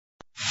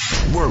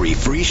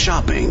Worry-free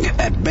shopping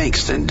at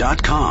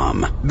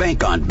Bankston.com.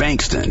 Bank on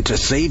Bankston to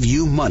save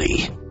you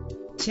money.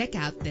 Check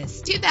out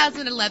this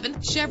 2011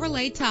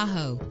 Chevrolet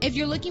Tahoe. If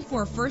you're looking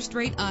for a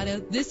first-rate auto,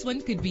 this one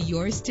could be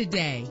yours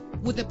today.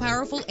 With a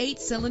powerful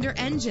 8-cylinder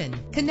engine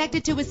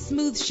connected to a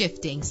smooth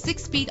shifting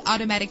 6-speed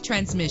automatic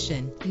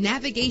transmission.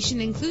 Navigation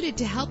included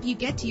to help you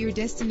get to your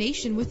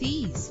destination with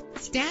ease.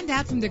 Stand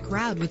out from the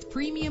crowd with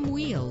premium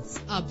wheels.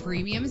 A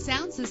premium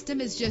sound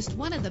system is just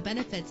one of the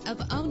benefits of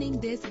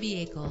owning this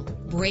vehicle.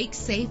 Brake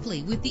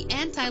safely with the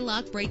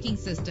anti-lock braking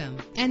system.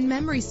 And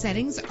memory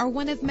settings are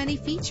one of many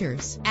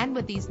features. And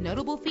with these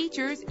notable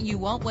features, you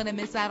won't want to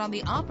miss out on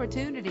the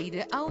opportunity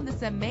to own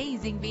this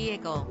amazing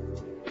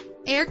vehicle.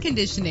 Air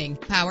conditioning,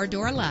 power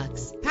door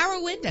locks,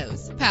 power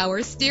windows,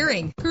 power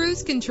steering,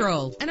 cruise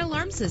control, an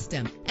alarm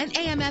system, an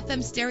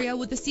AM/FM stereo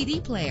with a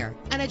CD player,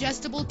 an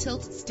adjustable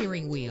tilt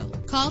steering wheel.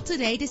 Call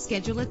today to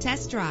schedule a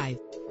test drive.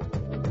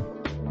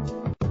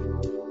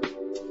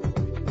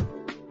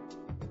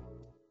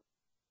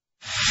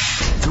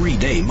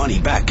 Three-day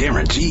money-back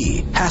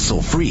guarantee.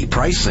 Hassle-free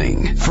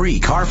pricing. Free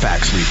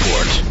Carfax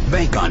report.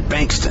 Bank on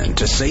Bankston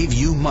to save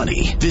you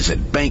money. Visit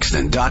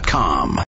Bankston.com.